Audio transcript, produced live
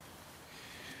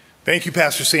Thank you,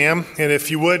 Pastor Sam. And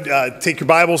if you would, take your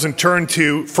Bibles and turn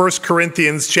to 1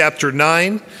 Corinthians chapter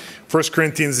 9. 1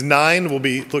 Corinthians 9, we'll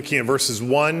be looking at verses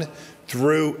 1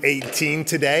 through 18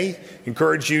 today.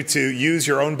 Encourage you to use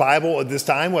your own Bible at this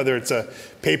time, whether it's a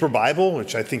paper Bible,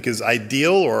 which I think is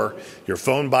ideal, or your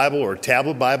phone Bible or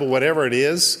tablet Bible, whatever it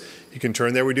is. You can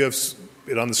turn there. We do have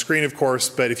it on the screen, of course,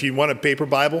 but if you want a paper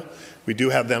Bible, we do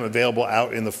have them available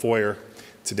out in the foyer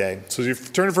today. So as you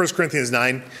turn to 1 Corinthians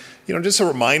 9, just a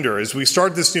reminder, as we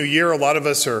start this new year, a lot of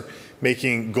us are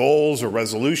making goals or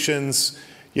resolutions,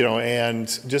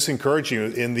 and just encourage you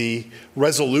in the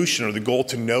resolution or the goal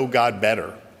to know God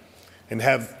better and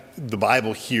have the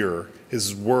Bible here,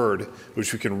 His Word,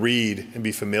 which we can read and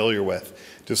be familiar with.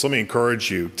 Just let me encourage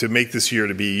you to make this year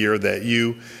to be a year that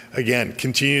you, again,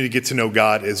 continue to get to know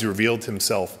God as He revealed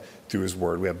Himself through His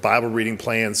Word. We have Bible reading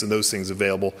plans and those things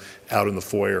available out in the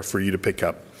foyer for you to pick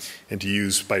up and to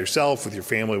use by yourself, with your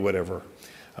family, whatever.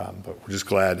 But we're just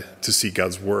glad to see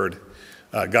God's Word,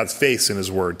 God's face in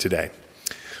His Word today.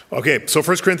 Okay, so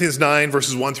 1 Corinthians 9,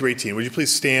 verses 1 through 18. Would you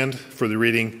please stand for the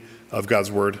reading of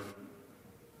God's Word?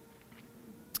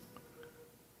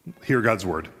 Hear God's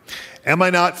Word. Am I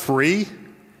not free?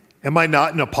 Am I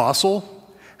not an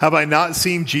apostle? Have I not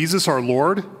seen Jesus our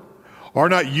Lord? Are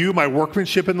not you my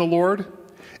workmanship in the Lord?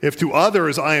 If to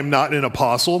others I am not an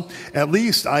apostle, at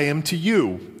least I am to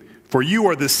you. For you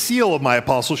are the seal of my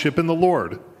apostleship in the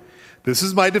Lord. This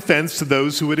is my defense to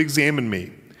those who would examine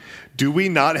me. Do we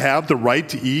not have the right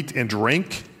to eat and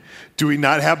drink? Do we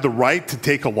not have the right to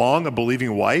take along a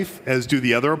believing wife, as do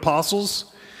the other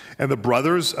apostles and the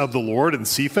brothers of the Lord and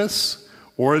Cephas?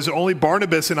 Or is it only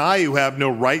Barnabas and I who have no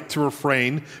right to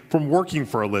refrain from working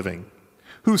for a living?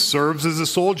 Who serves as a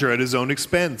soldier at his own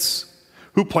expense?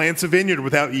 Who plants a vineyard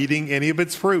without eating any of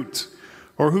its fruit?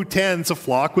 Or who tends a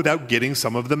flock without getting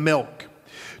some of the milk?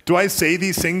 Do I say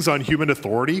these things on human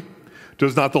authority?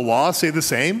 Does not the law say the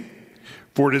same?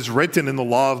 For it is written in the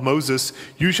law of Moses,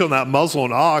 you shall not muzzle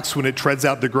an ox when it treads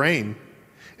out the grain.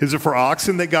 Is it for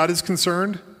oxen that God is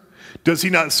concerned? Does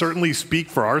he not certainly speak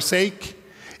for our sake?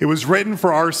 It was written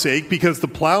for our sake because the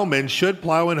plowman should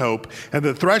plow in hope and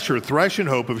the thresher thresh in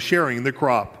hope of sharing the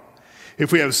crop.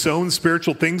 If we have sown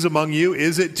spiritual things among you,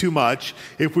 is it too much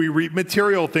if we reap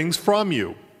material things from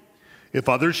you? If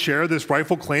others share this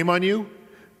rightful claim on you,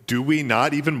 do we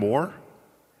not even more?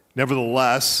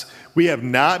 Nevertheless, we have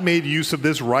not made use of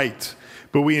this right,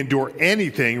 but we endure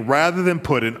anything rather than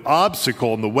put an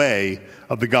obstacle in the way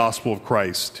of the gospel of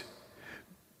Christ.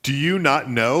 Do you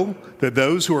not know that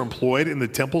those who are employed in the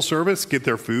temple service get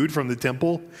their food from the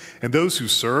temple, and those who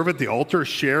serve at the altar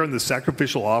share in the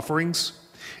sacrificial offerings?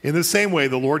 In the same way,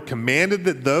 the Lord commanded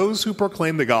that those who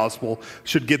proclaim the gospel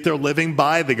should get their living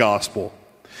by the gospel.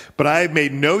 But I have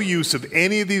made no use of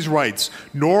any of these rights,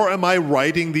 nor am I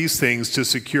writing these things to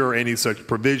secure any such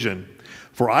provision.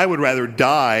 For I would rather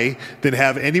die than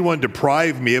have anyone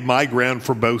deprive me of my ground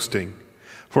for boasting.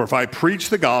 For if I preach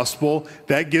the gospel,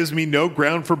 that gives me no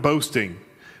ground for boasting.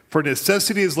 For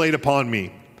necessity is laid upon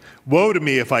me. Woe to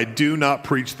me if I do not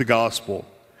preach the gospel.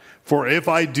 For if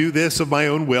I do this of my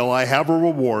own will, I have a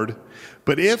reward.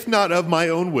 But if not of my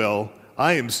own will,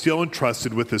 I am still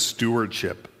entrusted with a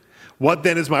stewardship. What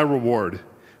then is my reward?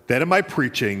 That in my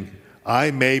preaching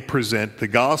I may present the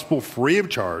gospel free of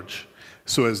charge,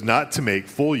 so as not to make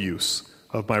full use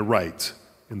of my right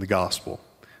in the gospel.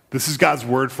 This is God's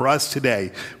word for us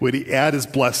today. Would He add His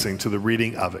blessing to the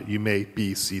reading of it? You may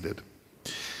be seated.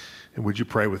 And would you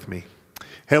pray with me?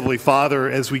 Heavenly Father,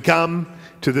 as we come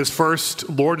to this first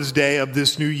Lord's Day of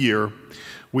this new year,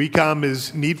 we come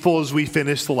as needful as we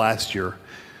finished the last year.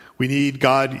 We need,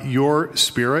 God, your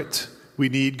Spirit. We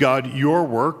need, God, your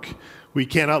work. We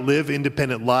cannot live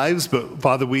independent lives, but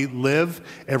Father, we live.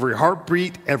 Every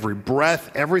heartbeat, every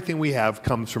breath, everything we have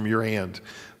comes from your hand.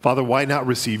 Father, why not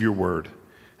receive your word?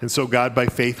 And so, God, by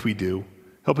faith we do.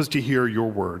 Help us to hear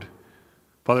your word.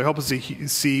 Father, help us to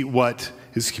see what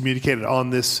is communicated on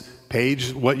this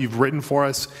page, what you've written for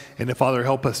us. And Father,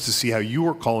 help us to see how you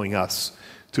are calling us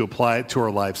to apply it to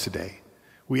our lives today.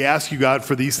 We ask you, God,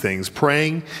 for these things,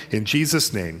 praying in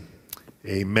Jesus' name.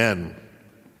 Amen.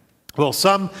 Well,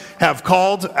 some have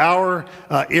called our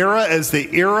era as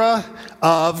the era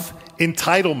of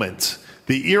entitlement.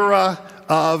 The era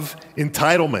of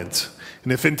entitlement.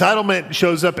 And if entitlement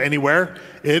shows up anywhere,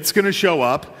 it's going to show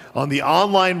up on the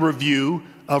online review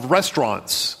of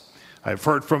restaurants. I've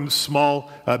heard from small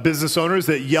business owners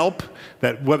that Yelp,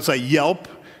 that website Yelp,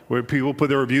 where people put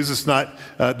their reviews, it's not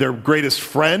their greatest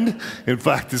friend. In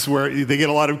fact, it's where they get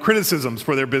a lot of criticisms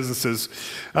for their businesses.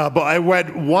 But I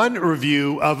read one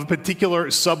review of a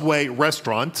particular Subway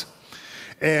restaurant,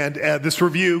 and this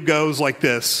review goes like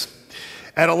this.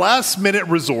 At a last-minute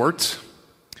resort,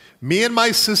 me and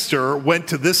my sister went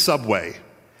to this Subway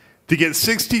to get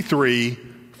 63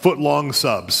 foot-long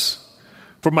subs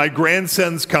for my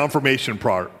grandson's confirmation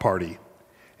party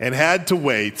and had to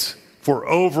wait for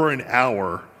over an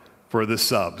hour for the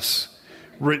subs.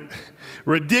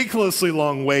 Ridiculously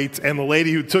long wait, and the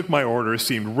lady who took my order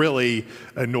seemed really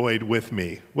annoyed with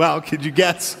me. Well, could you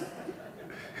guess?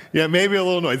 Yeah, maybe a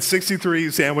little annoyed.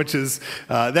 63 sandwiches,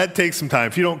 that takes some time.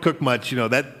 If you don't cook much,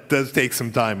 that does take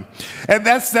some time. And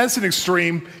that's an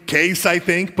extreme case, I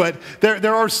think, but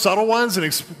there are subtle ones and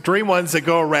extreme ones that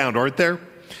go around, aren't there?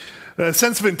 A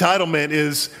sense of entitlement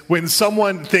is when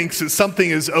someone thinks that something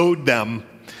is owed them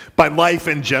by life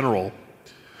in general,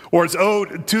 or it's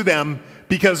owed to them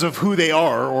because of who they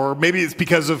are, or maybe it's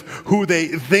because of who they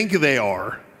think they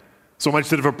are. So much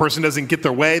that if a person doesn't get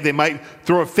their way, they might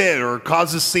throw a fit or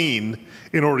cause a scene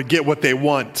in order to get what they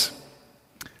want.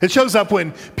 It shows up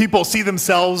when people see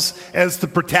themselves as the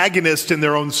protagonist in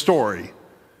their own story.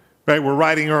 Right? We're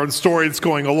writing our own story, it's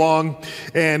going along,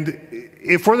 and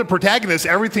if we're the protagonist,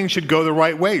 everything should go the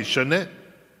right way, shouldn't it?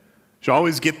 Should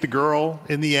always get the girl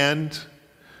in the end,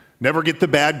 never get the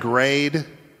bad grade,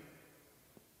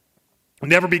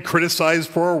 never be criticized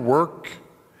for our work,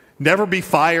 never be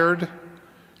fired,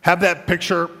 have that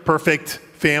picture-perfect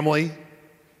family,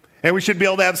 and we should be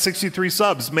able to have 63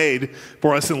 subs made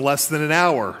for us in less than an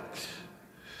hour.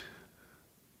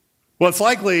 Well, it's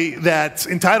likely that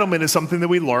entitlement is something that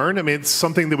we learn. I mean, it's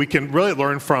something that we can really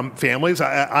learn from families.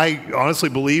 I honestly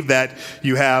believe that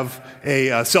you have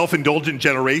a self-indulgent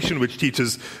generation which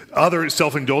teaches other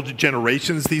self-indulgent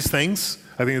generations these things.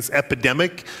 I think it's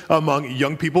epidemic among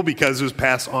young people because it was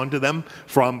passed on to them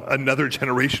from another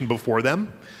generation before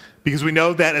them. Because we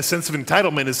know that a sense of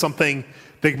entitlement is something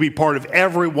that can be part of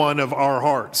every one of our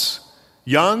hearts,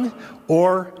 young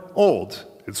or old.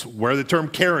 It's where the term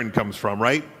Karen comes from,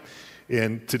 right?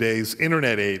 In today's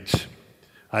internet age.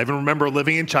 I even remember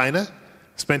living in China,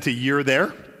 spent a year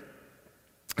there,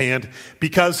 and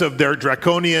because of their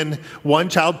draconian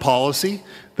one-child policy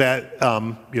that,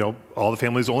 all the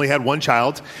families only had one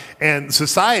child, and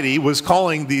society was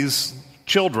calling these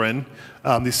children,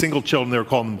 these single children, they were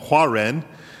calling them Huaren,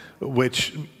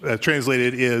 which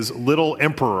translated is little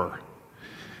emperor.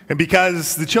 And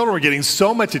because the children were getting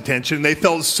so much attention, they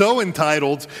felt so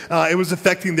entitled, it was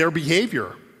affecting their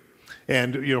behavior.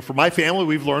 And, for my family,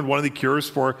 we've learned one of the cures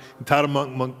for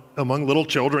entitlement among little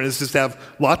children is just to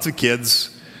have lots of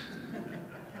kids.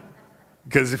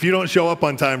 Because if you don't show up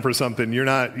on time for something, you're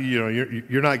not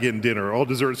getting dinner. All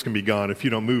desserts can be gone if you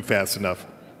don't move fast enough.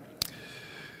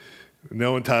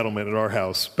 No entitlement at our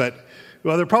house. But,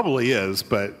 there probably is,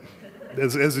 but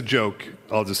as a joke,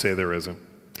 I'll just say there isn't.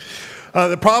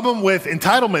 The problem with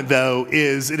entitlement, though,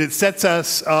 is that it sets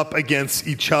us up against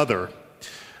each other.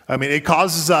 I mean, it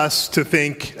causes us to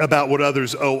think about what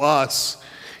others owe us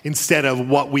instead of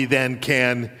what we then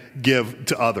can give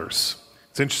to others.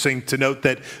 It's interesting to note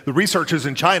that the researchers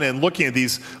in China, in looking at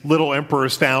these little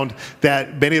emperors, found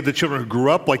that many of the children who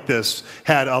grew up like this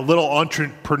had a little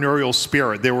entrepreneurial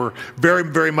spirit. They were very,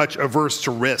 very much averse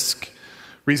to risk.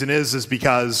 Reason is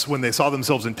because when they saw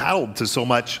themselves entitled to so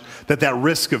much, that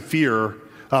risk of fear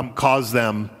caused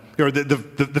them, or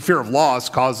the fear of loss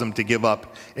caused them to give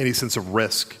up any sense of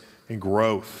risk and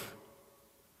growth.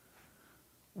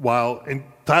 While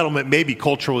entitlement may be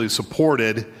culturally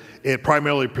supported, it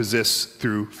primarily persists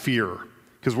through fear.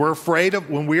 Because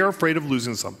when we are afraid of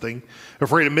losing something,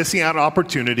 afraid of missing out on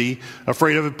opportunity,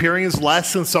 afraid of appearing as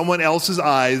less in someone else's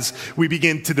eyes, we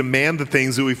begin to demand the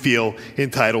things that we feel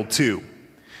entitled to.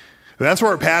 And that's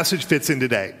where our passage fits in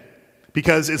today.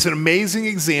 Because it's an amazing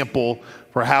example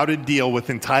for how to deal with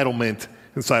entitlement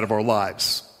inside of our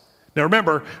lives. Now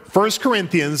remember, 1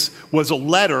 Corinthians was a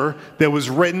letter that was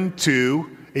written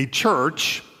to a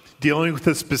church dealing with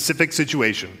a specific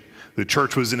situation. The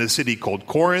church was in a city called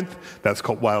Corinth. That's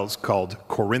why it's called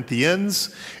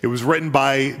Corinthians. It was written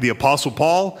by the Apostle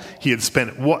Paul. He had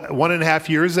spent 1.5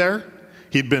 years there.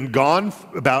 He'd been gone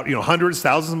about hundreds,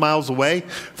 thousands of miles away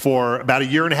for about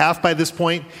 1.5 years by this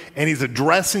point, and he's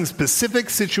addressing specific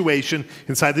situation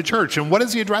inside the church. And what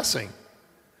is he addressing?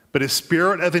 But a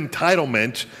spirit of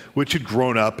entitlement which had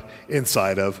grown up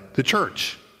inside of the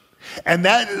church. And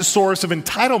that source of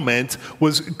entitlement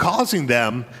was causing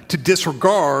them to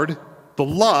disregard the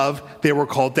love they were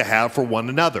called to have for one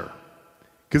another.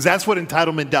 Because that's what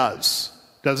entitlement does,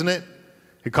 doesn't it?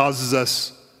 It causes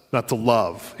us not to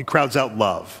love. It crowds out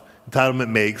love. Entitlement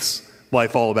makes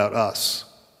life all about us.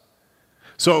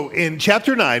 So in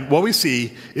chapter 9, what we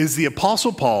see is the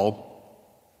Apostle Paul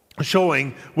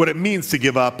showing what it means to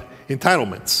give up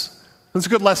entitlements. That's a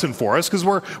good lesson for us because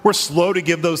we're slow to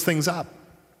give those things up.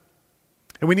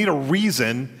 And we need a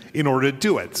reason in order to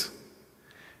do it.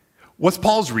 What's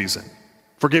Paul's reason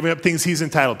for giving up things he's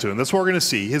entitled to? And that's what we're going to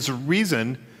see. His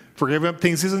reason for giving up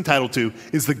things he's entitled to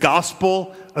is the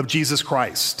gospel of Jesus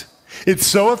Christ. It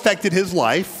so affected his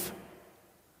life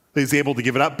that he's able to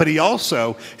give it up, but he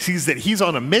also sees that he's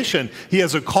on a mission. He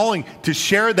has a calling to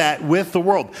share that with the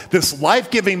world. This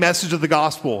life-giving message of the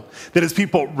gospel, that as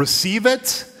people receive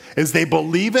it, as they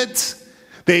believe it,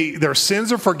 their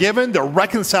sins are forgiven, they're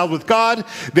reconciled with God,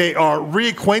 they are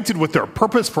reacquainted with their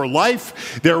purpose for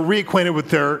life, they're reacquainted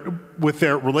with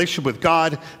their relationship with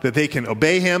God, that they can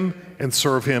obey him and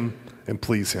serve him and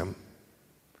please him.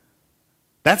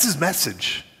 That's his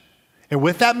message. And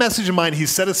with that message in mind, he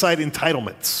set aside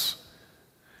entitlements.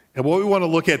 And what we want to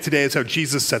look at today is how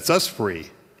Jesus sets us free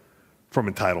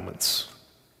from entitlements.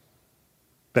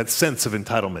 That sense of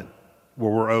entitlement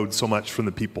where we're owed so much from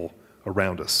the people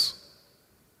around us.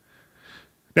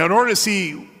 Now, in order to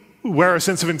see where our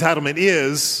sense of entitlement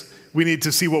is, we need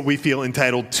to see what we feel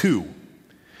entitled to.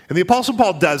 And the Apostle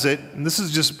Paul does it, and this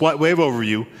is just way of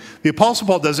overview, the Apostle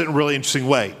Paul does it in a really interesting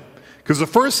way. Because the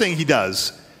first thing he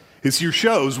does is he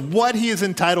shows what he is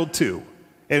entitled to.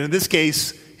 And in this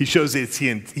case, he shows that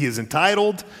he is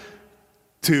entitled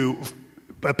to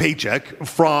a paycheck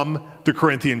from the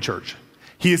Corinthian church.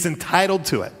 He is entitled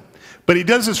to it. But he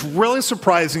does this really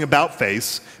surprising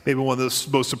about-face, maybe one of the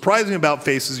most surprising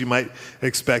about-faces you might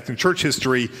expect in church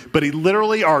history, but he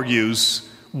literally argues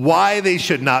why they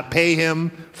should not pay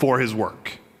him for his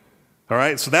work. All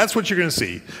right, so that's what you're going to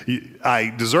see.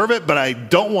 I deserve it, but I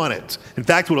don't want it. In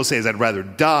fact, what he'll say is, I'd rather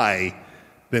die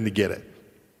than to get it.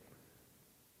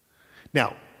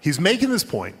 Now, he's making this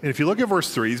point, and if you look at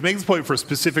verse 3, he's making this point for a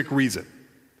specific reason.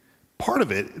 Part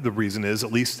of it, the reason is,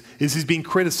 at least, is he's being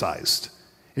criticized.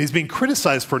 And he's being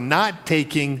criticized for not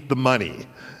taking the money.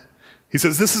 He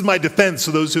says, this is my defense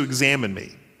to those who examine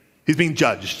me. He's being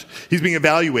judged. He's being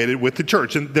evaluated with the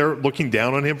church, and they're looking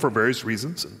down on him for various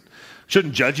reasons. And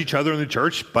shouldn't judge each other in the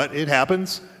church, but it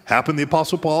happens. Happened to the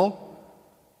Apostle Paul.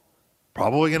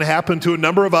 Probably going to happen to a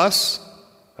number of us.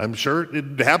 I'm sure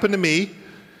it happened to me.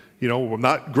 You know, I'm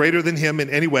not greater than him in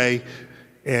any way.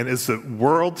 And as the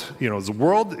world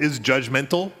is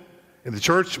judgmental, in the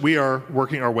church, we are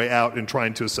working our way out and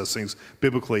trying to assess things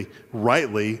biblically,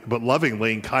 rightly, but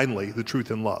lovingly and kindly, the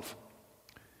truth in love.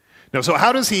 Now, so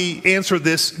how does he answer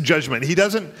this judgment? He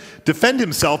doesn't defend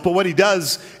himself, but what he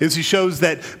does is he shows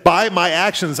that by my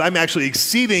actions, I'm actually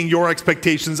exceeding your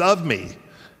expectations of me.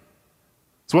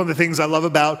 It's one of the things I love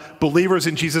about believers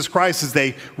in Jesus Christ is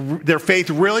their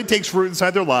faith really takes root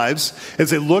inside their lives.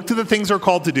 As they look to the things they're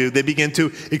called to do, they begin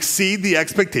to exceed the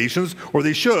expectations, or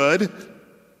they should,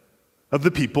 of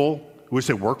the people which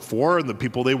they work for and the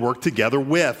people they work together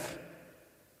with.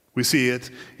 We see it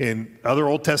in other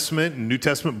Old Testament and New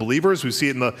Testament believers. We see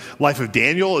it in the life of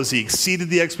Daniel as he exceeded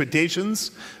the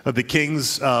expectations of the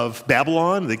kings of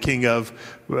Babylon, the king of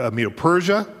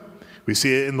Medo-Persia. We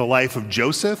see it in the life of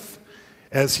Joseph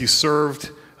as he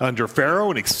served under Pharaoh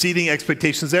and exceeding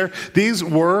expectations there. These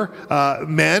were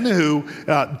men who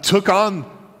took on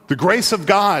the grace of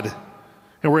God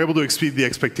and were able to exceed the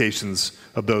expectations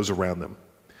of those around them.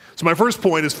 So my first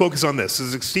point is focus on this,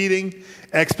 is exceeding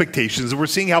expectations. And we're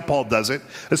seeing how Paul does it,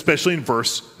 especially in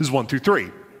verses 1 through 3.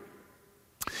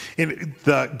 In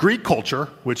the Greek culture,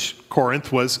 which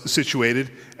Corinth was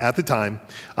situated at the time,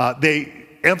 they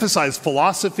emphasized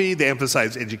philosophy, they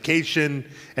emphasized education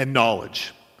and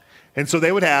knowledge. And so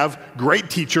they would have great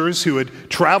teachers who would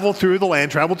travel through the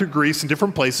land, travel through Greece and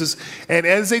different places. And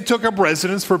as they took up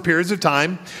residence for periods of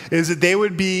time, is that they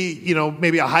would be,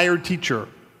 maybe a hired teacher,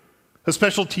 a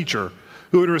special teacher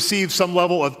who would receive some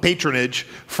level of patronage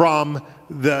from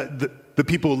the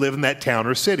people who live in that town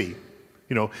or city.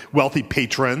 Wealthy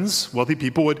patrons, wealthy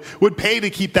people would pay to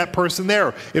keep that person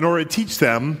there in order to teach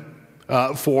them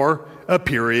for a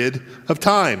period of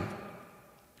time.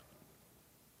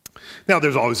 Now,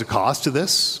 there's always a cost to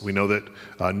this. We know that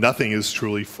nothing is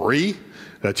truly free.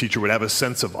 A teacher would have a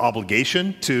sense of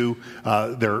obligation to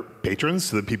their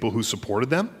patrons, to the people who supported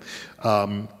them.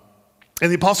 And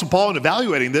the Apostle Paul, in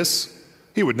evaluating this,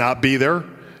 he would not be there.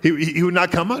 He would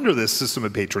not come under this system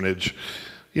of patronage,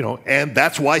 and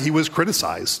that's why he was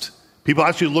criticized. People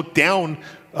actually looked down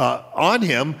on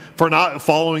him for not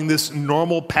following this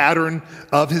normal pattern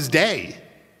of his day.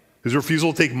 His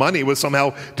refusal to take money was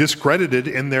somehow discredited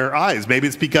in their eyes. Maybe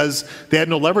it's because they had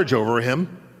no leverage over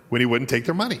him when he wouldn't take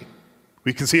their money.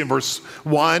 We can see in verse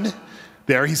 1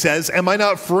 there, he says, "Am I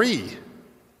not free?"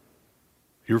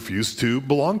 He refused to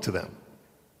belong to them.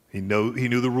 He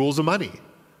knew the rules of money.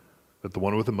 But the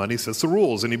one with the money sets the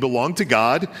rules, and he belonged to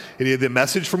God, and he had the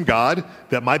message from God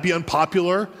that might be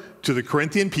unpopular to the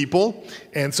Corinthian people,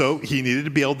 and so he needed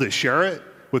to be able to share it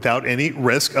without any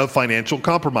risk of financial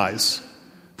compromise.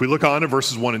 If we look on in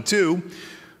verses 1 and 2,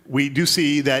 we do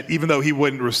see that even though he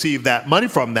wouldn't receive that money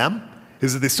from them,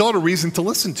 is that they still had a reason to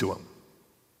listen to him.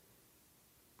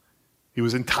 He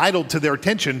was entitled to their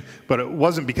attention, but it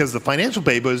wasn't because of the financial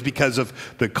pay, but it was because of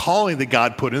the calling that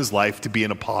God put in his life to be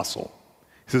an apostle.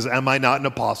 He says, am I not an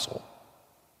apostle?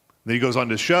 Then he goes on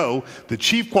to show the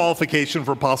chief qualification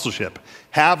for apostleship.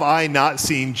 Have I not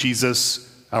seen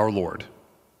Jesus our Lord?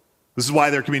 This is why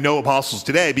there can be no apostles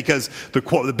today, because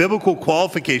the biblical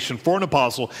qualification for an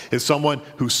apostle is someone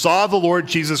who saw the Lord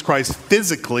Jesus Christ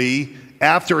physically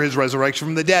after his resurrection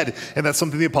from the dead. And that's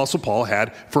something the Apostle Paul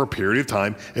had for a period of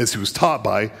time as he was taught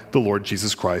by the Lord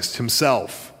Jesus Christ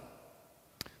himself.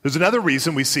 There's another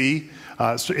reason we see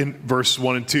in verse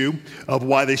 1 and 2 of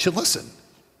why they should listen.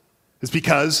 It's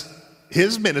because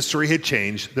his ministry had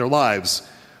changed their lives.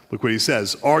 Look what he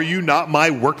says. Are you not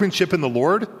my workmanship in the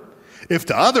Lord? If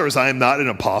to others I am not an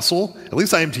apostle, at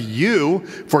least I am to you,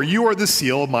 for you are the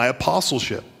seal of my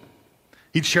apostleship.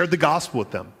 He'd shared the gospel with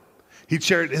them. He'd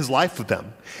shared his life with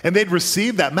them. And they'd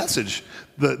received that message,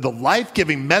 the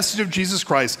life-giving message of Jesus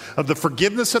Christ, of the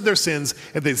forgiveness of their sins,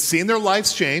 and they'd seen their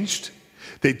lives changed.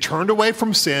 They turned away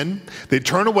from sin. They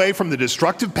turned away from the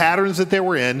destructive patterns that they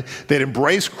were in. They'd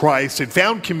embraced Christ. They'd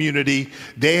found community.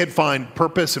 They had found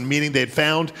purpose and meaning. They'd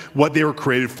found what they were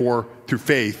created for through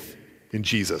faith in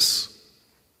Jesus.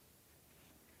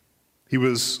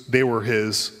 They were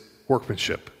his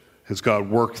workmanship as God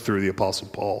worked through the Apostle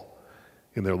Paul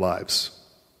in their lives.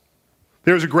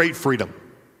 There's a great freedom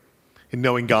in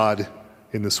knowing God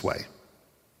in this way.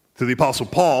 To the Apostle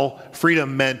Paul,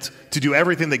 freedom meant to do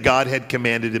everything that God had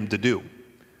commanded him to do.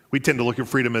 We tend to look at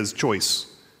freedom as choice.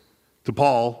 To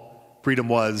Paul, freedom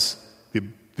was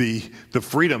the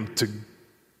freedom to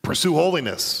pursue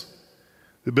holiness,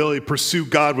 the ability to pursue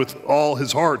God with all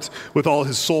his heart, with all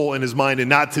his soul and his mind, and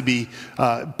not to be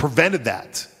prevented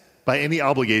that by any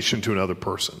obligation to another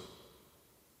person.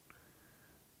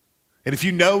 And if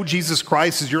you know Jesus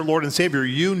Christ as your Lord and Savior,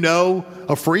 you know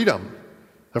a freedom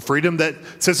that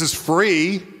sets us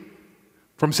free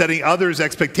from setting others'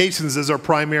 expectations as our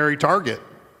primary target.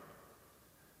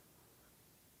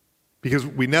 Because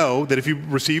we know that if you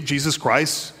receive Jesus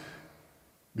Christ,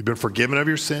 you've been forgiven of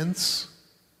your sins,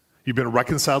 you've been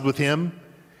reconciled with him,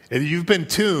 and you've been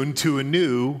tuned to a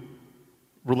new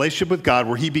relationship with God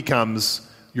where he becomes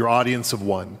your audience of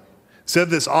one. Instead of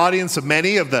this audience of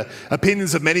many, of the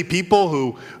opinions of many people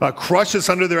who crush us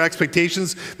under their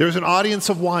expectations, there's an audience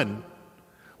of one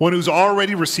who's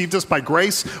already received us by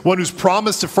grace, one who's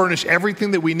promised to furnish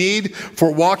everything that we need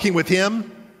for walking with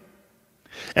him.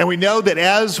 And we know that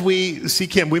as we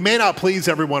seek him, we may not please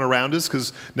everyone around us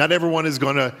because not everyone is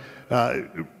going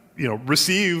to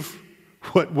receive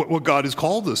what God has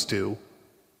called us to.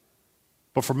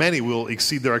 But for many, we'll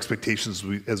exceed their expectations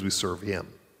as we serve him.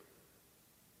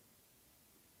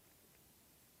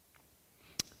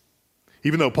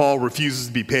 Even though Paul refuses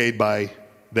to be paid by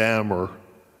them or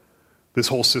this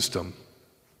whole system,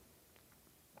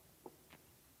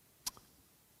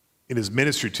 in his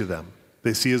ministry to them,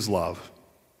 they see his love,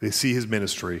 they see his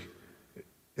ministry,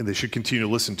 and they should continue to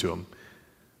listen to him.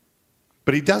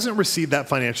 But he doesn't receive that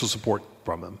financial support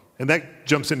from him. And that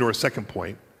jumps into our second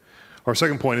point. Our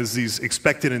second point is these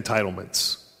expected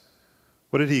entitlements.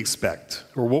 What did he expect?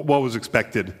 Or what was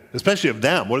expected, especially of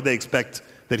them? What did they expect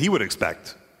that he would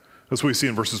expect? That's what we see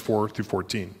in verses 4 through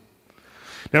 14.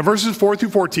 Now, verses 4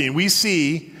 through 14, we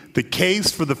see the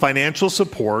case for the financial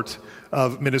support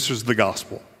of ministers of the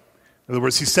gospel. In other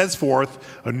words, he sets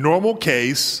forth a normal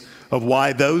case of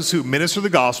why those who minister the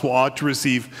gospel ought to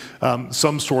receive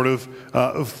some sort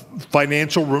of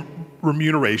financial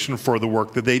remuneration for the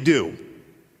work that they do.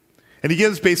 And he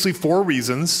gives basically four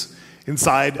reasons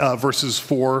inside verses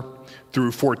 4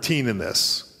 through 14 in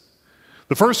this.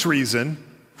 The first reason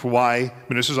for why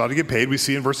ministers ought to get paid, we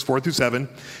see in verses 4 through 7,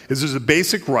 is there's a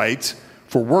basic right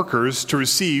for workers to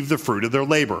receive the fruit of their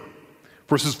labor.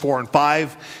 Verses 4 and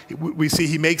 5, we see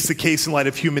he makes the case in light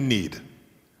of human need.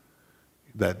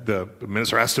 That the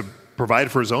minister has to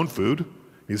provide for his own food.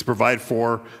 He needs to provide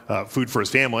for food for his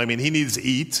family. I mean, he needs to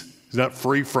eat. He's not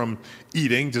free from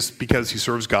eating just because he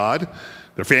serves God.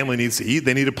 Their family needs to eat.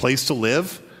 They need a place to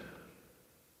live.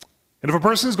 And if a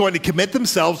person is going to commit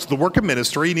themselves to the work of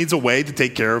ministry, he needs a way to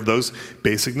take care of those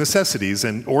basic necessities.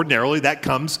 And ordinarily that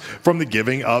comes from the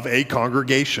giving of a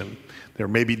congregation. There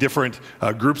may be different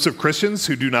groups of Christians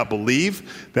who do not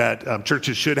believe that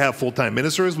churches should have full-time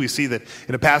ministers. We see that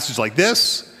in a passage like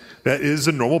this, that is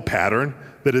a normal pattern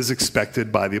that is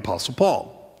expected by the Apostle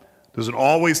Paul. Doesn't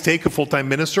always take a full-time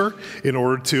minister in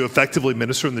order to effectively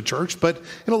minister in the church, but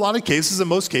in a lot of cases, in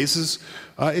most cases,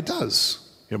 it does.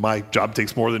 My job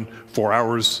takes more than 4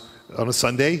 hours on a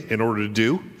Sunday in order to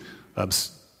do.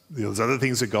 There's other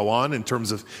things that go on in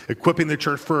terms of equipping the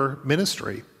church for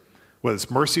ministry, whether it's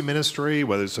mercy ministry,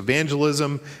 whether it's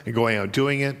evangelism and going out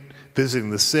doing it,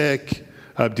 visiting the sick,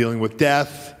 dealing with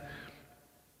death.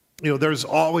 There's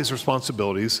always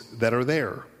responsibilities that are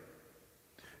there.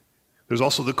 There's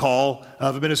also the call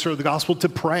of a minister of the gospel to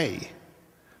pray,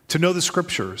 to know the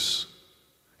scriptures,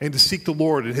 and to seek the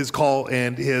Lord and his call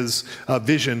and his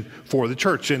vision for the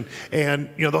church. And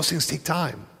those things take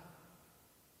time.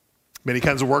 Many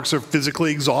kinds of works are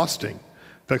physically exhausting.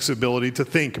 Affects the ability to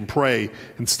think and pray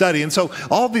and study. And so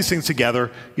all of these things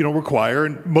together, require,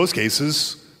 in most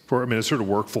cases, for a minister to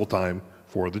work full-time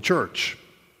for the church.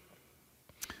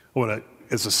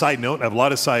 As a side note, I have a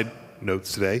lot of side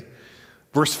notes today.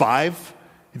 Verse 5,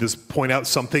 he does point out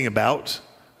something about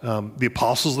the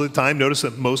apostles of the time. Notice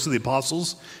that most of the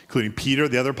apostles, including Peter,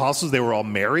 the other apostles, they were all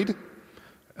married.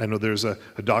 I know there's a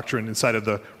doctrine inside of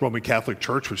the Roman Catholic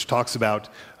Church which talks about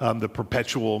the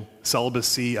perpetual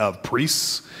celibacy of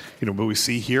priests. What we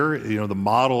see here, the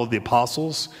model of the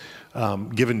apostles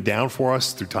given down for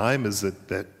us through time is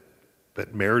that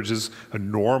marriage is a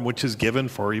norm which is given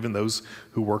for even those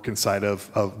who work inside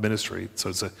of ministry. So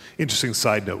it's an interesting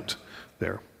side note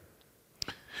there.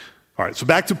 All right, so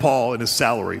back to Paul and his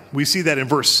salary. We see that in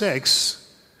verse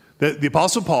 6, that the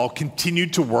Apostle Paul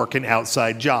continued to work an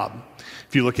outside job.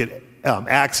 If you look at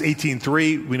Acts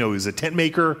 18:3, we know he was a tent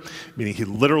maker, meaning he'd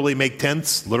literally make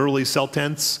tents, literally sell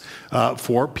tents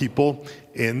for people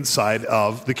inside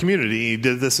of the community. He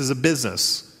did this as a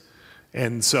business.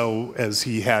 And so as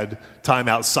he had time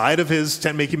outside of his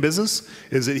tent-making business,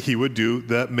 is that he would do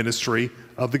the ministry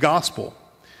of the gospel.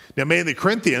 Now, many of the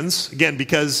Corinthians, again,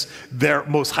 because their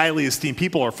most highly esteemed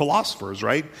people are philosophers,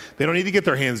 right? They don't need to get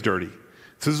their hands dirty.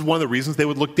 So this is one of the reasons they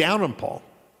would look down on Paul,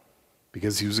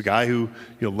 because he was a guy who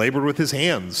labored with his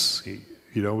hands.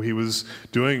 He was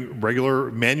doing regular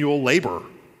manual labor.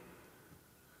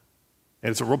 And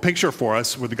it's a real picture for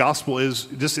us where the gospel is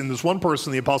just in this one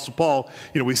person, the Apostle Paul.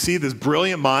 We see this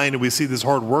brilliant mind and we see this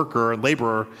hard worker and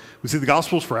laborer. We see the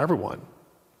gospel is for everyone.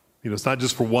 It's not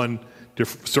just for one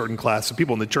certain class of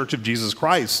people. And the Church of Jesus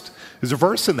Christ is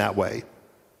diverse in that way.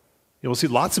 We'll see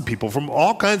lots of people from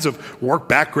all kinds of work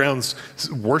backgrounds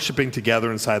worshiping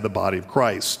together inside the body of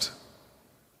Christ.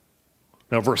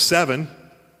 Now, verse 7,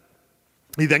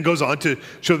 he then goes on to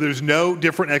show there's no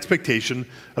different expectation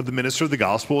of the minister of the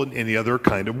gospel in any other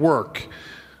kind of work,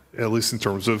 at least in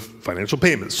terms of financial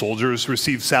payment. Soldiers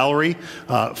receive salary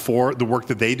for the work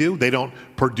that they do. They don't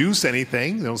produce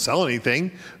anything, they don't sell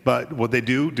anything, but what they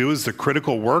do is the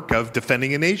critical work of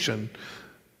defending a nation.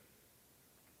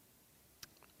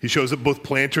 He shows that both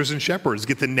planters and shepherds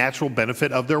get the natural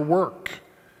benefit of their work.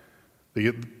 They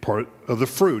get part of the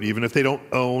fruit, even if they don't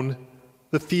own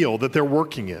the field that they're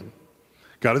working in.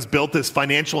 God has built this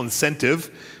financial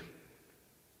incentive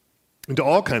into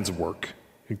all kinds of work,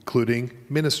 including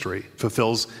ministry,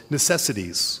 fulfills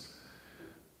necessities.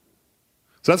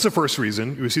 So that's the first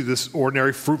reason. We see this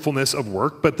ordinary fruitfulness of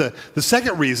work. But the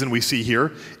second reason we see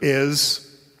here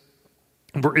is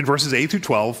in verses 8 through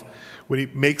 12, when he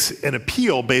makes an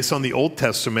appeal based on the Old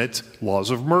Testament laws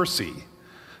of mercy.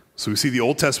 So we see the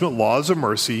Old Testament laws of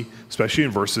mercy, especially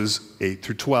in verses 8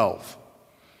 through 12.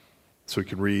 So we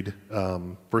can read,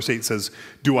 verse 8 says,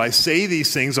 "Do I say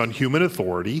these things on human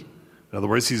authority?" In other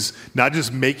words, he's not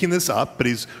just making this up, but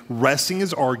he's resting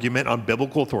his argument on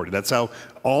biblical authority. That's how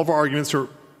all of our arguments are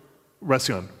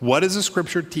resting on. What does the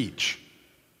scripture teach?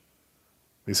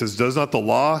 He says, "Does not the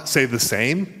law say the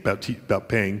same?" About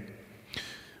paying.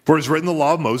 "For it is written in the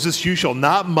law of Moses, you shall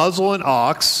not muzzle an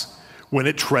ox when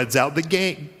it treads out the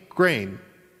grain.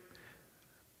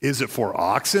 Is it for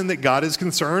oxen that God is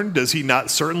concerned? Does he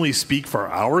not certainly speak for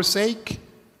our sake?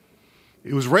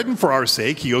 It was written for our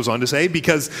sake," he goes on to say,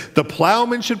 "because the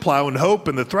plowman should plow in hope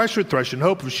and the thresher thresh in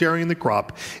hope of sharing in the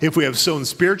crop. If we have sown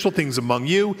spiritual things among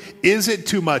you, is it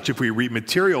too much if we reap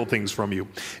material things from you?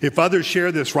 If others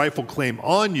share this rightful claim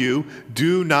on you,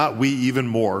 do not we even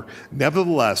more?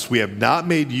 Nevertheless, we have not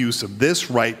made use of this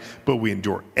right, but we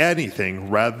endure anything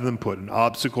rather than put an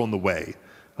obstacle in the way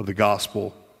of the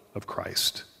gospel of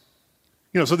Christ."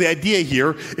 So the idea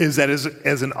here is that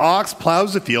as an ox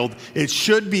plows the field, it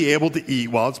should be able to eat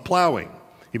while it's plowing.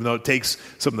 Even though it takes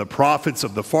some of the profits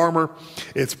of the farmer,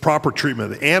 it's proper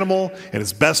treatment of the animal, and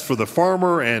it's best for the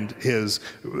farmer and his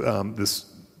this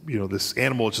this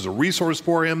animal which is a resource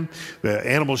for him.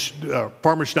 The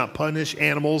farmers should not punish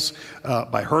animals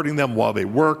by hurting them while they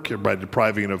work or by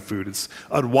depriving them of food. It's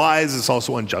unwise. It's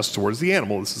also unjust towards the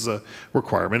animal. This is a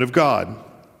requirement of God.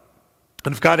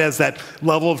 And if God has that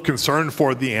level of concern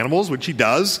for the animals, which he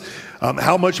does,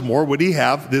 how much more would he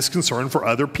have this concern for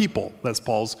other people? That's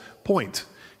Paul's point.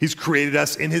 He's created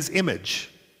us in his image.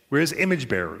 We're his image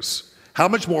bearers. How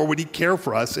much more would he care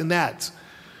for us in that?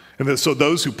 And so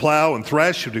those who plow and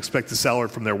thresh should expect a salary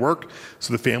from their work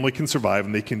so the family can survive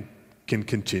and they can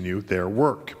continue their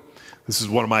work. This is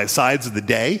one of my asides of the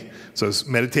day. So I was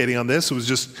meditating on this. It was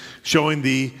just showing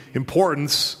the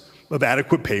importance of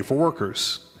adequate pay for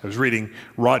workers. I was reading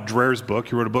Rod Dreher's book.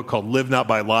 He wrote a book called Live Not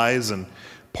by Lies, and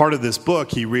part of this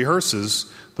book, he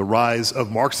rehearses the rise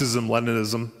of Marxism,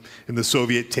 Leninism, and the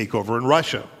Soviet takeover in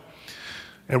Russia.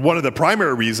 And one of the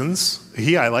primary reasons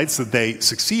he highlights that they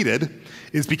succeeded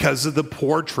is because of the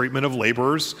poor treatment of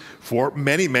laborers for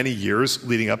many, many years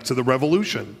leading up to the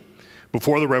revolution.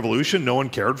 Before the revolution, no one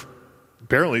cared.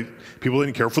 Apparently, people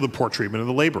didn't care for the poor treatment of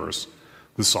the laborers.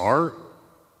 The Tsar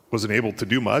wasn't able to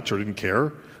do much or didn't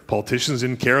care. Politicians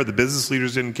didn't care. The business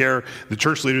leaders didn't care. The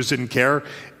church leaders didn't care.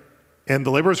 And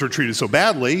the laborers were treated so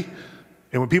badly.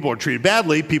 And when people are treated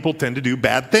badly, people tend to do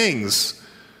bad things,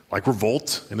 like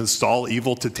revolt and install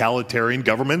evil totalitarian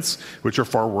governments, which are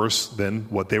far worse than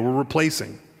what they were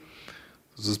replacing.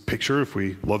 This is a picture. If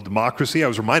we love democracy, I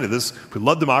was reminded of this. If we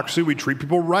love democracy, we treat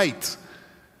people right.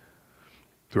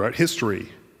 Throughout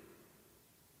history,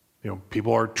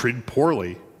 people are treated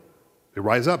poorly. They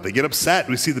rise up. They get upset.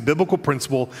 We see the biblical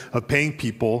principle of paying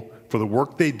people for the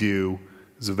work they do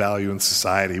as a value in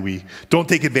society. We don't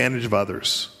take advantage of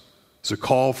others. It's a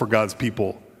call for God's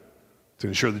people to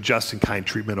ensure the just and kind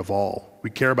treatment of all. We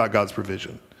care about God's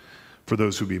provision for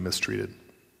those who be mistreated.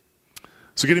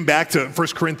 So getting back to 1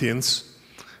 Corinthians,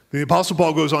 the Apostle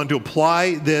Paul goes on to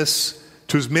apply this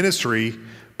to his ministry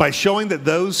by showing that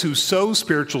those who sow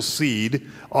spiritual seed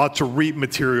ought to reap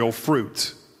material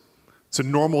fruit. It's a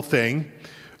normal thing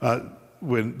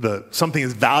when something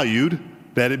is valued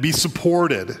that it be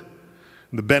supported.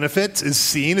 The benefit is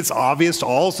seen, it's obvious to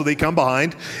all, so they come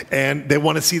behind and they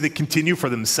want to see that continue for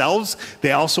themselves.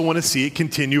 They also want to see it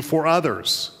continue for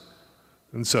others.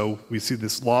 And so we see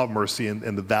this law of mercy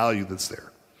and the value that's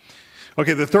there.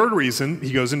 Okay, the third reason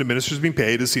he goes into ministers being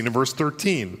paid is seen in verse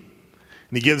 13.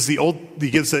 And he gives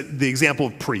the example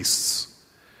of priests.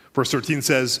 Verse 13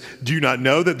 says, "Do you not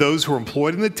know that those who are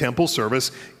employed in the temple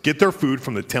service get their food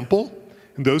from the temple,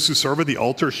 and those who serve at the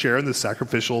altar share in the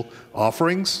sacrificial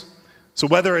offerings?" So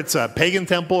whether it's a pagan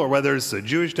temple or whether it's a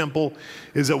Jewish temple,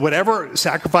 is that whatever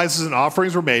sacrifices and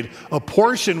offerings were made, a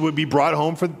portion would be brought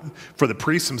home for the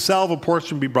priest himself, a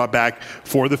portion would be brought back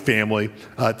for the family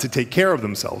to take care of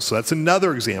themselves. So that's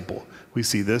another example. We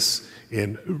see this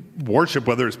in worship,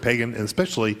 whether it's pagan, and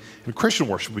especially in Christian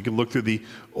worship. We can look through the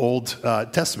Old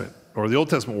Testament or the Old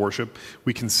Testament worship.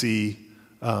 We can see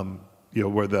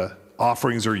where the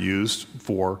offerings are used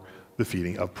for the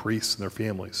feeding of priests and their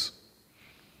families.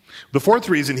 The fourth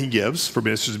reason he gives for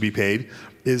ministers to be paid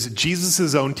is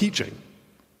Jesus' own teaching.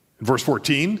 In verse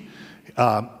 14,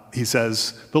 he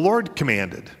says, "The Lord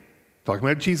commanded," talking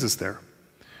about Jesus there,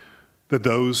 "that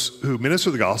those who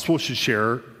minister the gospel should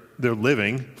share their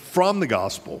living from the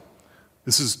gospel."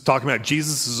 This is talking about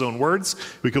Jesus' own words.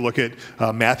 We could look at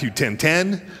Matthew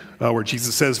 10:10, where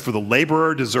Jesus says, "For the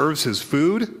laborer deserves his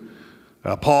food."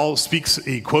 Paul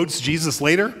quotes Jesus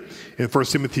later in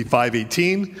 1 Timothy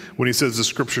 5:18, when he says, "The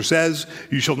scripture says,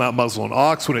 you shall not muzzle an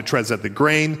ox when it treads at the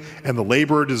grain, and the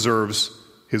laborer deserves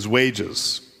his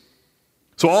wages."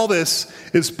 So all this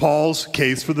is Paul's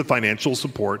case for the financial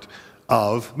support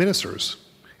of ministers.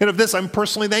 And of this, I'm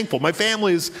personally thankful. My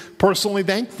family is personally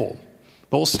thankful.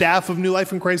 The whole staff of New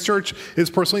Life in Christ Church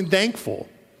is personally thankful.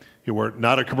 We're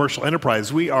not a commercial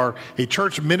enterprise. We are a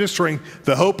church ministering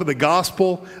the hope of the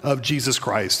gospel of Jesus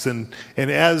Christ. And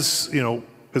as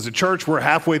a church, we're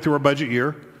halfway through our budget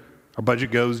year. Our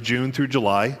budget goes June through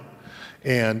July.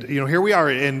 And, here we are.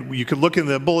 And you can look in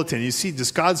the bulletin. You see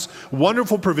just God's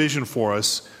wonderful provision for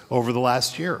us over the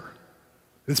last year.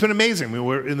 It's been amazing.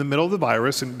 We're in the middle of the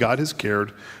virus, and God has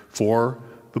cared for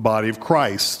the body of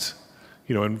Christ.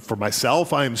 And for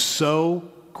myself, I am so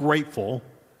grateful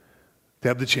to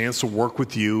have the chance to work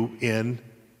with you in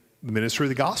the ministry of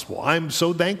the gospel. I'm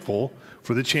so thankful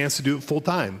for the chance to do it full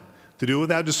time, to do it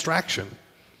without distraction.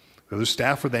 The other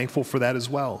staff are thankful for that as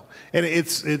well. And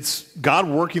it's God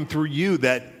working through you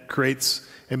that creates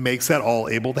and makes that all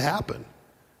able to happen.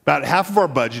 About half of our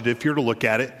budget, if you're to look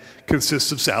at it,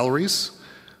 consists of salaries.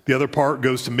 The other part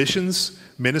goes to missions,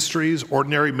 ministries,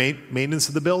 ordinary maintenance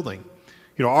of the building.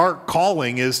 Our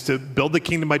calling is to build the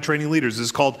kingdom by training leaders.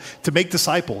 It's called to make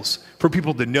disciples, for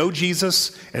people to know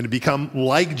Jesus and to become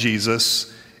like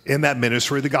Jesus in that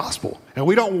ministry of the gospel. And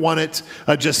we don't want it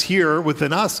just here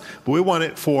within us, but we want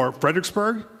it for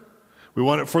Fredericksburg. We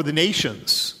want it for the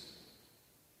nations.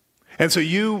 And so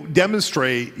you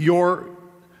demonstrate your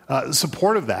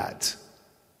support of that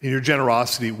and your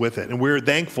generosity with it. And we're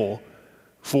thankful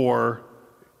for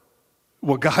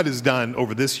what God has done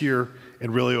over this year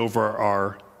and really over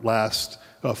our last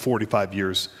 45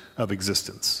 years of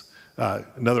existence.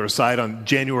 Another aside, on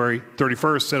January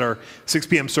 31st at our 6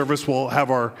 p.m. service, we'll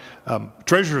have our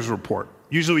treasurer's report.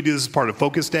 Usually we do this as part of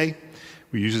Focus Day.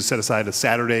 We usually set aside a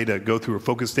Saturday to go through our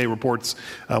Focus Day reports.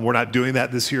 We're not doing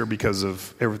that this year because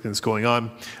of everything that's going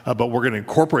on, but we're going to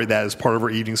incorporate that as part of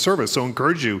our evening service. So I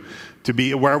encourage you to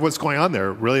be aware of what's going on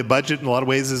there. Really, a budget in a lot of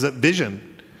ways is a vision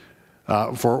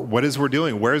for what is we're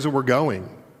doing, where is it we're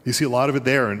going. You see a lot of it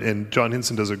there, and John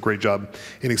Hinson does a great job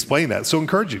in explaining that. So I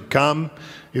encourage you, come,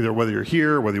 either whether you're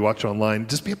here, whether you watch it online,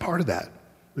 just be a part of that.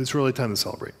 It's really time to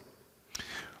celebrate.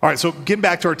 All right, so getting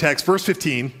back to our text, verse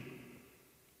 15,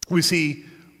 we see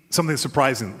something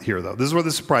surprising here, though. This is where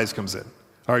the surprise comes in.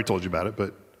 I already told you about it,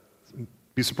 but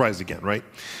be surprised again, right?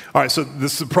 All right, so the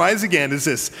surprise again is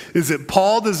this, is that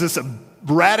Paul does this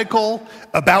radical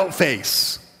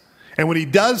about-face. And when he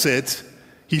does it,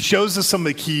 he shows us some of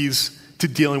the keys to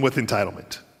dealing with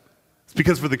entitlement. It's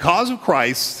because for the cause of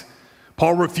Christ,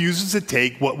 Paul refuses to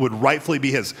take what would rightfully be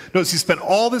his. Notice he spent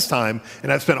all this time,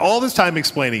 and I've spent all this time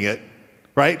explaining it,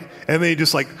 right? And then he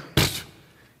just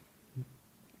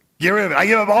get rid of it. I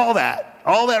give up all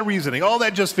that reasoning, all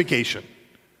that justification.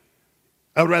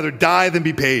 I would rather die than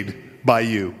be paid by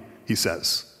you, he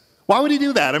says. Why would he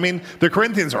do that? I mean, the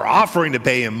Corinthians are offering to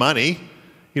pay him money.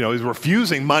 He's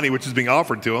refusing money which is being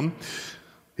offered to him.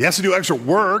 He has to do extra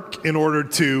work in order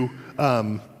to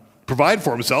provide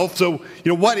for himself. So,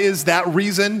 what is that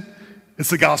reason?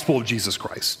 It's the gospel of Jesus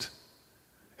Christ.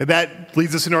 And that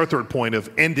leads us into our third point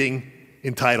of ending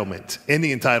entitlement.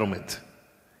 Ending entitlement.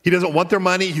 He doesn't want their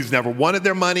money. He's never wanted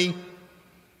their money.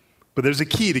 But there's a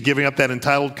key to giving up that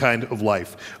entitled kind of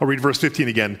life. I'll read verse 15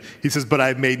 again. He says, "But I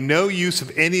have made no use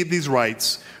of any of these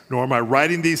rights, nor am I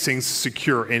writing these things to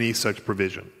secure any such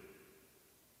provision."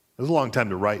 It was a long time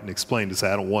to write and explain to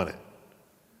say, I don't want it.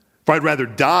 For I'd rather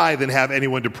die than have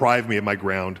anyone deprive me of my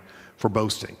ground for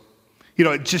boasting.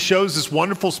 It just shows this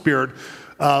wonderful spirit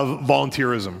of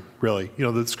volunteerism, really.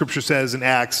 The scripture says in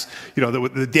Acts, that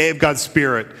with the day of God's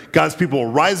Spirit, God's people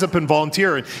will rise up and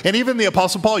volunteer. And even the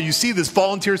Apostle Paul, you see this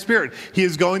volunteer spirit. He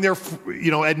is going there,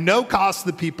 at no cost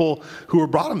to the people who have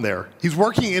brought him there. He's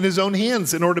working in his own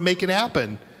hands in order to make it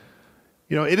happen.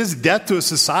 It is death to a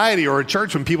society or a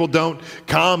church when people don't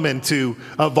come and to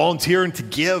volunteer and to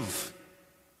give.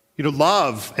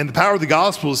 Love and the power of the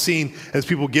gospel is seen as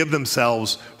people give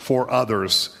themselves for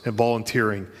others and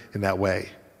volunteering in that way.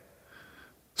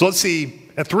 So let's see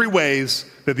at three ways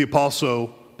that the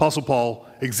Apostle Paul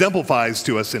exemplifies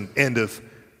to us an end of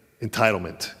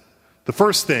entitlement. The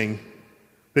first thing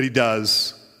that he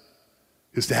does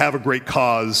is to have a great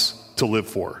cause to live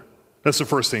for. That's the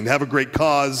first thing, to have a great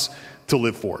cause to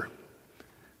live for.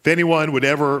 If anyone would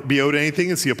ever be owed anything,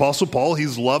 it's the Apostle Paul.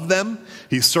 He's loved them.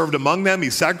 He's served among them.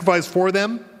 He's sacrificed for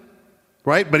them,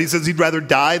 right? But he says he'd rather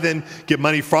die than get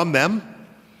money from them.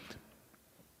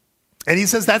 And he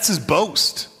says that's his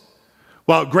boast.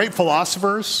 While great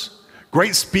philosophers,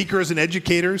 great speakers and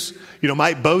educators,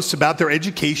 might boast about their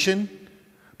education,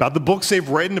 about the books they've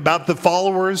written, about the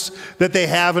followers that they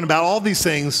have, and about all these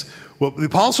things, what the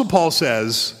Apostle Paul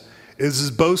says is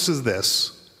his boast is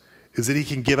this, is that he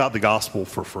can give out the gospel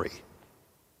for free.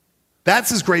 That's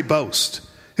his great boast.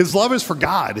 His love is for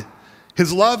God.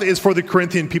 His love is for the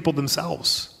Corinthian people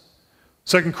themselves.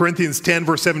 2 Corinthians 10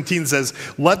 verse 17 says,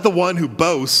 "Let the one who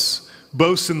boasts,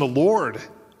 boast in the Lord."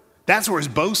 That's where his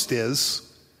boast is.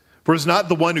 For it's not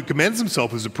the one who commends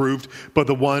himself who's approved, but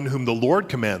the one whom the Lord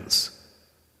commends.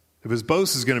 If his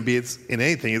boast is going to be in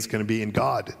anything, it's going to be in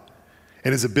God.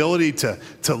 And his ability to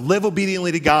live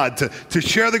obediently to God, to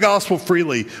share the gospel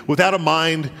freely without a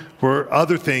mind for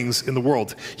other things in the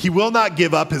world. He will not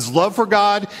give up his love for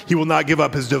God. He will not give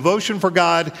up his devotion for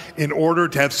God in order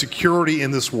to have security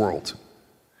in this world.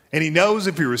 And he knows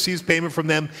if he receives payment from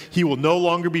them, he will no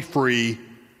longer be free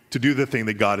to do the thing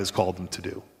that God has called him to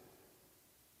do.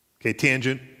 Okay,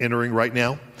 tangent entering right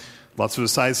now. Lots of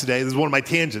asides today. This is one of my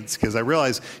tangents because I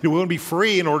realize we want to be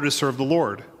free in order to serve the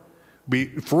Lord. Be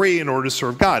free in order to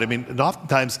serve God. I mean, and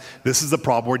oftentimes this is the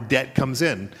problem where debt comes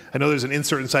in. I know there's an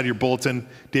insert inside your bulletin,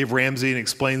 Dave Ramsey, and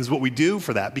explains what we do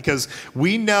for that, because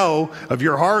we know of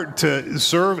your heart to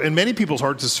serve, and many people's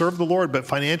heart to serve the Lord, but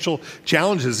financial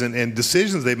challenges and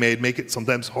decisions they made make it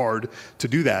sometimes hard to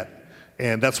do that.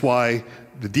 And that's why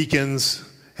the deacons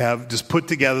have just put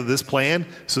together this plan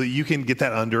so that you can get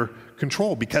that under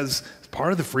control, because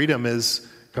part of the freedom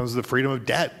comes the freedom of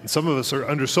debt. And some of us are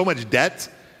under so much debt,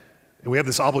 and we have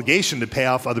this obligation to pay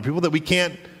off other people that we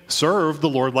can't serve the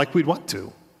Lord like we'd want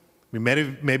to. I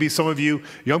mean, maybe some of you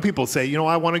young people say,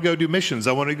 I want to go do missions.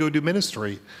 I want to go do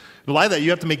ministry. In light of that,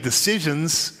 you have to make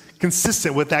decisions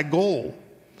consistent with that goal.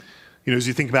 As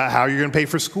you think about how you're going to pay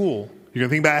for school, you're going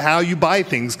to think about how you buy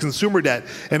things, consumer debt,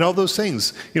 and all those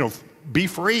things. Be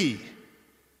free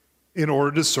in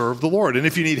order to serve the Lord. And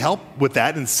if you need help with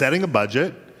that in setting a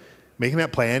budget, making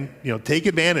that plan, take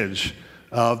advantage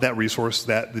of that resource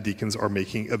that the deacons are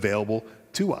making available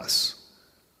to us.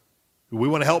 We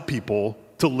want to help people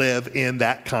to live in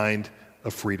that kind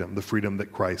of freedom, the freedom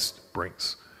that Christ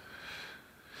brings.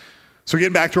 So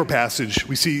getting back to our passage,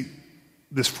 we see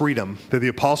this freedom that the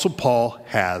Apostle Paul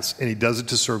has, and he does it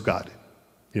to serve God.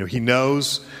 He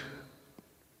knows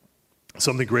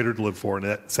something greater to live for, and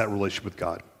that's that relationship with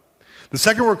God. The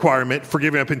second requirement for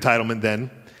giving up entitlement,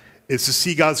 then, is to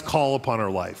see God's call upon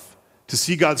our life. To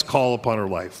see God's call upon our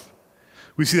life.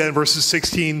 We see that in verses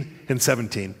 16 and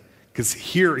 17, because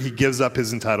here he gives up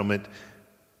his entitlement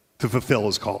to fulfill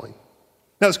his calling.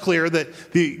 Now it's clear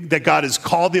that God has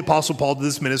called the Apostle Paul to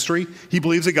this ministry. He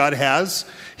believes that God has.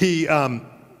 He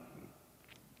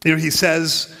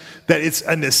says that it's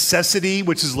a necessity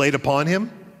which is laid upon him.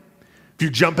 If you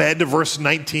jump ahead to verse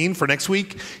 19 for next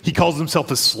week, he calls himself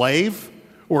a slave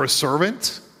or a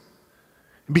servant.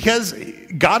 Because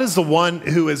God is the one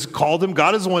who has called him,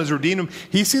 God is the one who has redeemed him,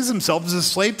 he sees himself as a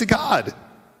slave to God.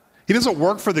 He doesn't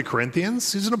work for the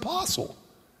Corinthians. He's an apostle.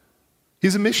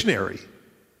 He's a missionary.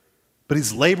 But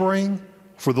he's laboring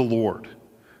for the Lord.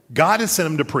 God has sent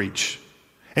him to preach.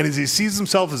 And as he sees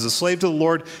himself as a slave to the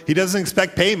Lord, he doesn't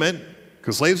expect payment,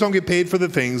 because slaves don't get paid for the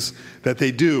things that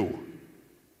they do.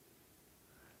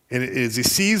 And as he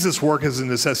sees this work as a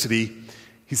necessity,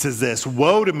 he says this,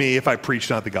 "Woe to me if I preach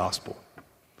not the gospel."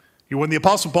 When the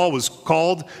Apostle Paul was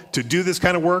called to do this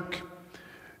kind of work,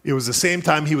 it was the same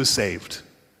time he was saved.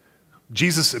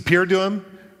 Jesus appeared to him,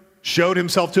 showed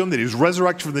himself to him that he was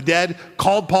resurrected from the dead,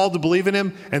 called Paul to believe in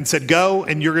him, and said, "Go,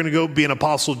 and you're going to go be an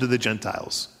apostle to the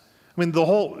Gentiles." I mean, the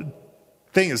whole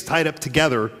thing is tied up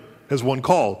together as one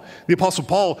call. The Apostle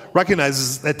Paul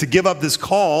recognizes that to give up this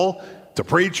call to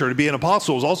preach or to be an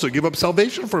apostle is also give up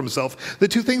salvation for himself. The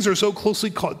two things are so closely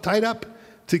tied up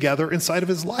together inside of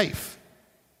his life.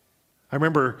 I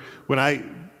remember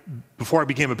before I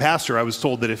became a pastor, I was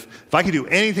told that if I could do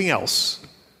anything else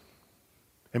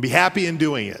and be happy in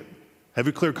doing it, have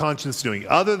a clear conscience doing it,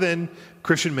 other than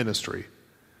Christian ministry,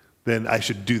 then I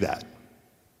should do that.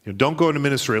 Don't go into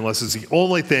ministry unless it's the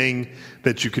only thing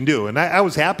that you can do. And I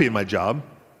was happy in my job.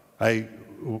 I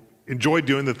enjoyed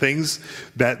doing the things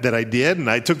that I did, and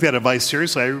I took that advice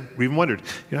seriously. I even wondered,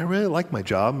 I really like my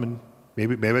job, and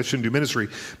maybe I shouldn't do ministry.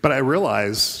 But I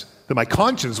realized that my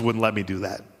conscience wouldn't let me do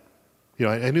that.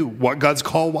 I knew what God's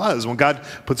call was. When God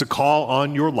puts a call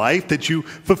on your life, that you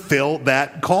fulfill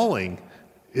that calling.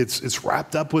 It's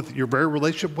wrapped up with your very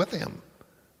relationship with him.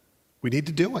 We need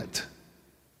to do it.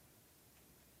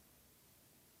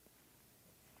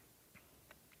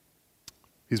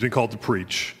 He's been called to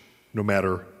preach no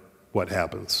matter what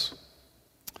happens.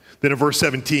 Then in verse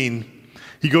 17,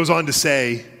 he goes on to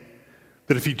say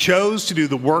that if he chose to do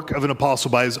the work of an apostle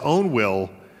by his own will,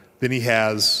 then he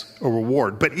has a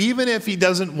reward. But even if he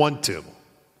doesn't want to,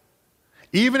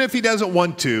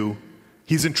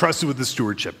 he's entrusted with the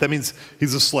stewardship. That means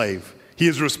he's a slave. He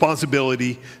has a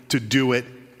responsibility to do it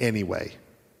anyway. It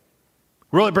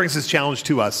really brings this challenge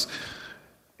to us.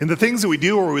 In the things that we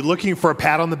do, are we looking for a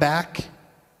pat on the back?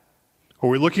 Are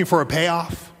we looking for a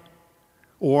payoff?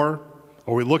 Or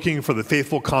are we looking for the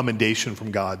faithful commendation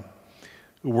from God?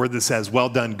 A word that says, "Well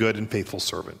done, good and faithful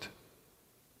servant."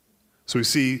 So we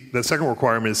see the second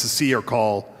requirement is to see our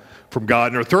call from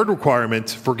God. And our third requirement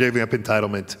for giving up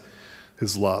entitlement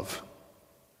is love.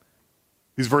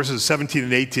 These verses 17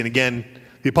 and 18, again,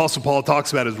 the Apostle Paul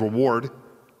talks about his reward.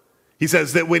 He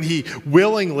says that when he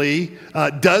willingly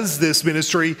does this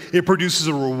ministry, it produces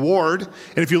a reward.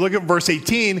 And if you look at verse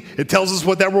 18, it tells us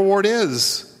what that reward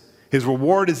is. His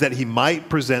reward is that he might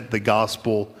present the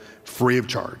gospel free of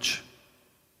charge.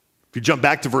 If you jump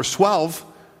back to verse 12,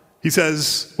 he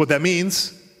says what that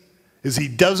means is he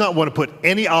does not want to put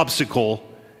any obstacle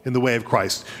in the way of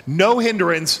Christ. No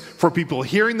hindrance for people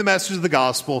hearing the message of the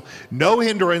gospel. No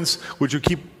hindrance which will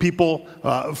keep people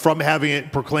from having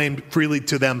it proclaimed freely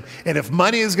to them. And if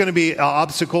money is going to be an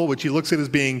obstacle, which he looks at as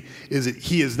being, is that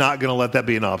he is not going to let that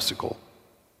be an obstacle.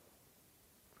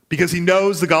 Because he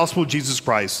knows the gospel of Jesus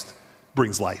Christ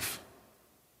brings life.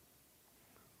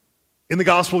 In the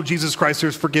gospel of Jesus Christ,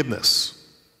 there's forgiveness.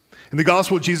 In the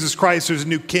gospel of Jesus Christ, there's a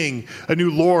new king, a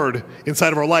new Lord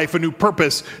inside of our life, a new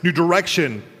purpose, new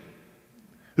direction.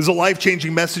 There's a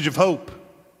life-changing message of hope.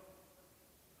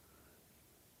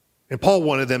 And Paul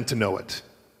wanted them to know it.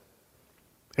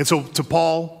 And so to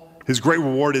Paul, his great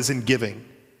reward is in giving.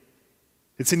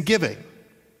 It's in giving.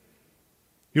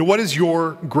 You know, what is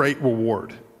your great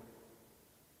reward?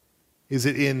 Is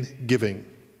it in giving?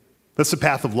 That's the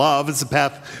path of love. It's the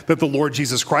path that the Lord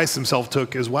Jesus Christ himself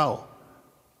took as well.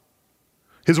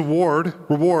 His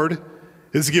reward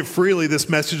is to give freely this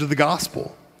message of the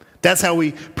gospel. That's how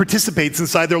he participates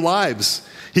inside their lives.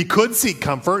 He could seek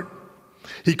comfort.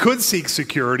 He could seek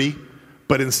security,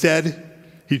 but instead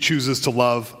he chooses to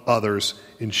love others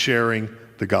in sharing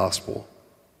the gospel.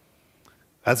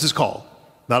 That's his call.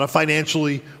 Not a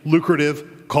financially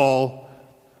lucrative call,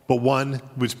 but one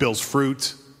which bears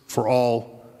fruit for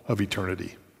all of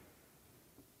eternity.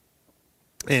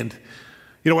 And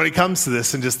you know, when it comes to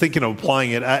this and just thinking of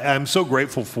applying it, I'm so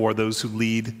grateful for those who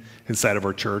lead inside of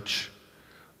our church.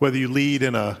 Whether you lead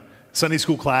in a Sunday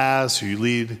school class, or you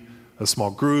lead a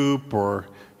small group, or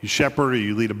you shepherd, or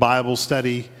you lead a Bible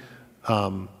study.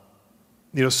 You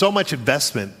know, so much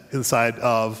investment inside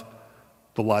of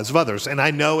the lives of others. And I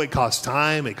know it costs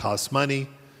time, it costs money, it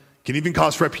can even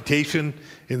cost reputation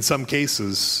in some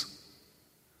cases.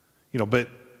 But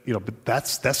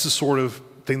that's the sort of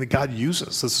thing that God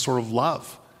uses. That's the sort of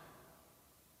love,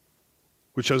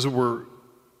 which shows that we're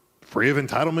free of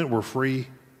entitlement. We're free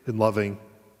in loving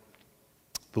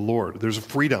the Lord. There's a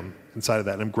freedom inside of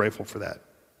that, and I'm grateful for that.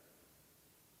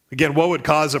 Again, what would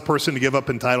cause a person to give up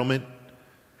entitlement?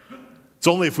 It's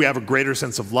only if we have a greater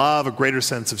sense of love, a greater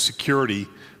sense of security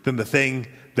than the thing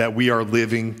that we are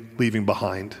leaving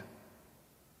behind.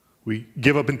 We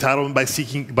give up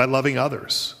entitlement by loving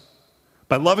others.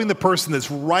 By loving the person that's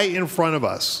right in front of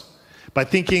us, by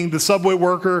thinking the subway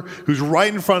worker who's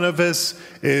right in front of us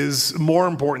is more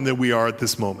important than we are at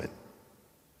this moment.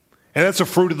 And that's a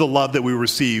fruit of the love that we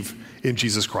receive in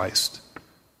Jesus Christ.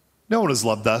 No one has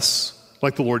loved us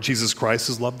like the Lord Jesus Christ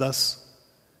has loved us.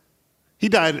 He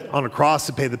died on a cross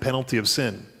to pay the penalty of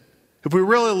sin. If we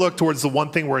really look towards the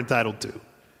one thing we're entitled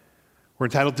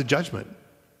to judgment,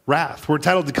 wrath. We're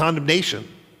entitled to condemnation.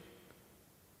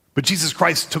 But Jesus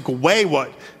Christ took away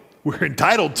what we're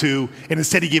entitled to, and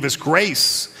instead he gave us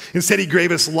grace. Instead he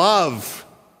gave us love.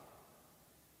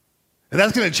 And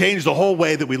that's going to change the whole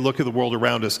way that we look at the world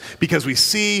around us, because we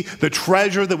see the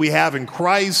treasure that we have in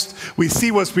Christ. We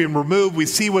see what's been removed. We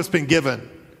see what's been given.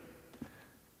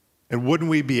 And wouldn't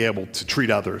we be able to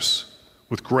treat others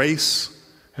with grace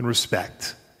and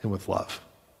respect and with love?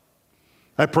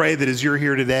 I pray that as you're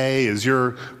here today, as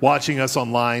you're watching us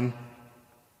online,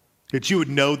 that you would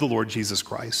know the Lord Jesus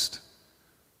Christ,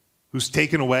 who's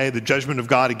taken away the judgment of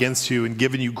God against you and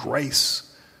given you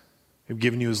grace and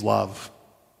given you his love.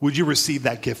 Would you receive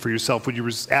that gift for yourself? Would you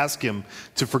ask him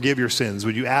to forgive your sins?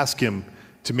 Would you ask him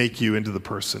to make you into the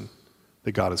person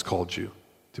that God has called you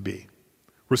to be?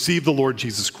 Receive the Lord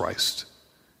Jesus Christ.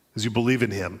 As you believe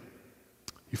in him,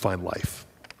 you find life.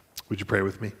 Would you pray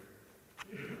with me?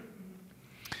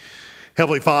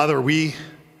 Heavenly Father, we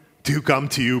do come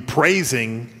to you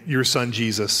praising your Son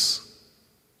Jesus.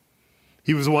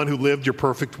 He was the one who lived your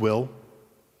perfect will.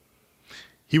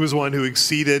 He was the one who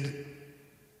exceeded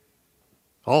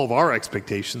all of our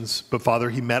expectations, but Father,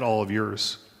 he met all of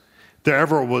yours. If there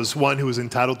ever was one who was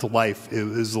entitled to life, it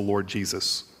is the Lord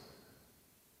Jesus.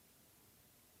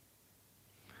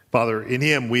 Father, in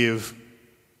him we have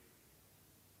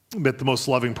met the most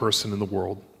loving person in the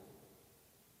world.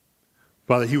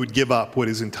 Father, he would give up what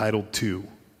he's entitled to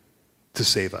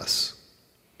save us.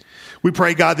 We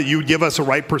pray, God, that you would give us a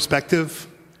right perspective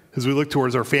as we look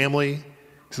towards our family,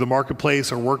 to the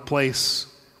marketplace, our workplace,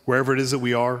 wherever it is that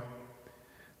we are,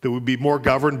 that we'd be more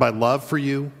governed by love for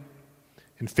you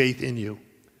and faith in you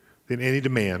than any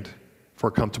demand for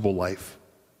a comfortable life.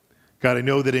 God, I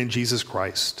know that in Jesus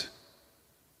Christ,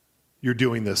 you're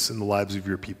doing this in the lives of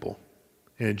your people.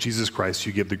 And in Jesus Christ,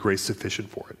 you give the grace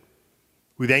sufficient for it.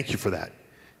 We thank you for that.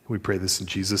 We pray this in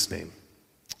Jesus' name.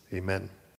 Amen.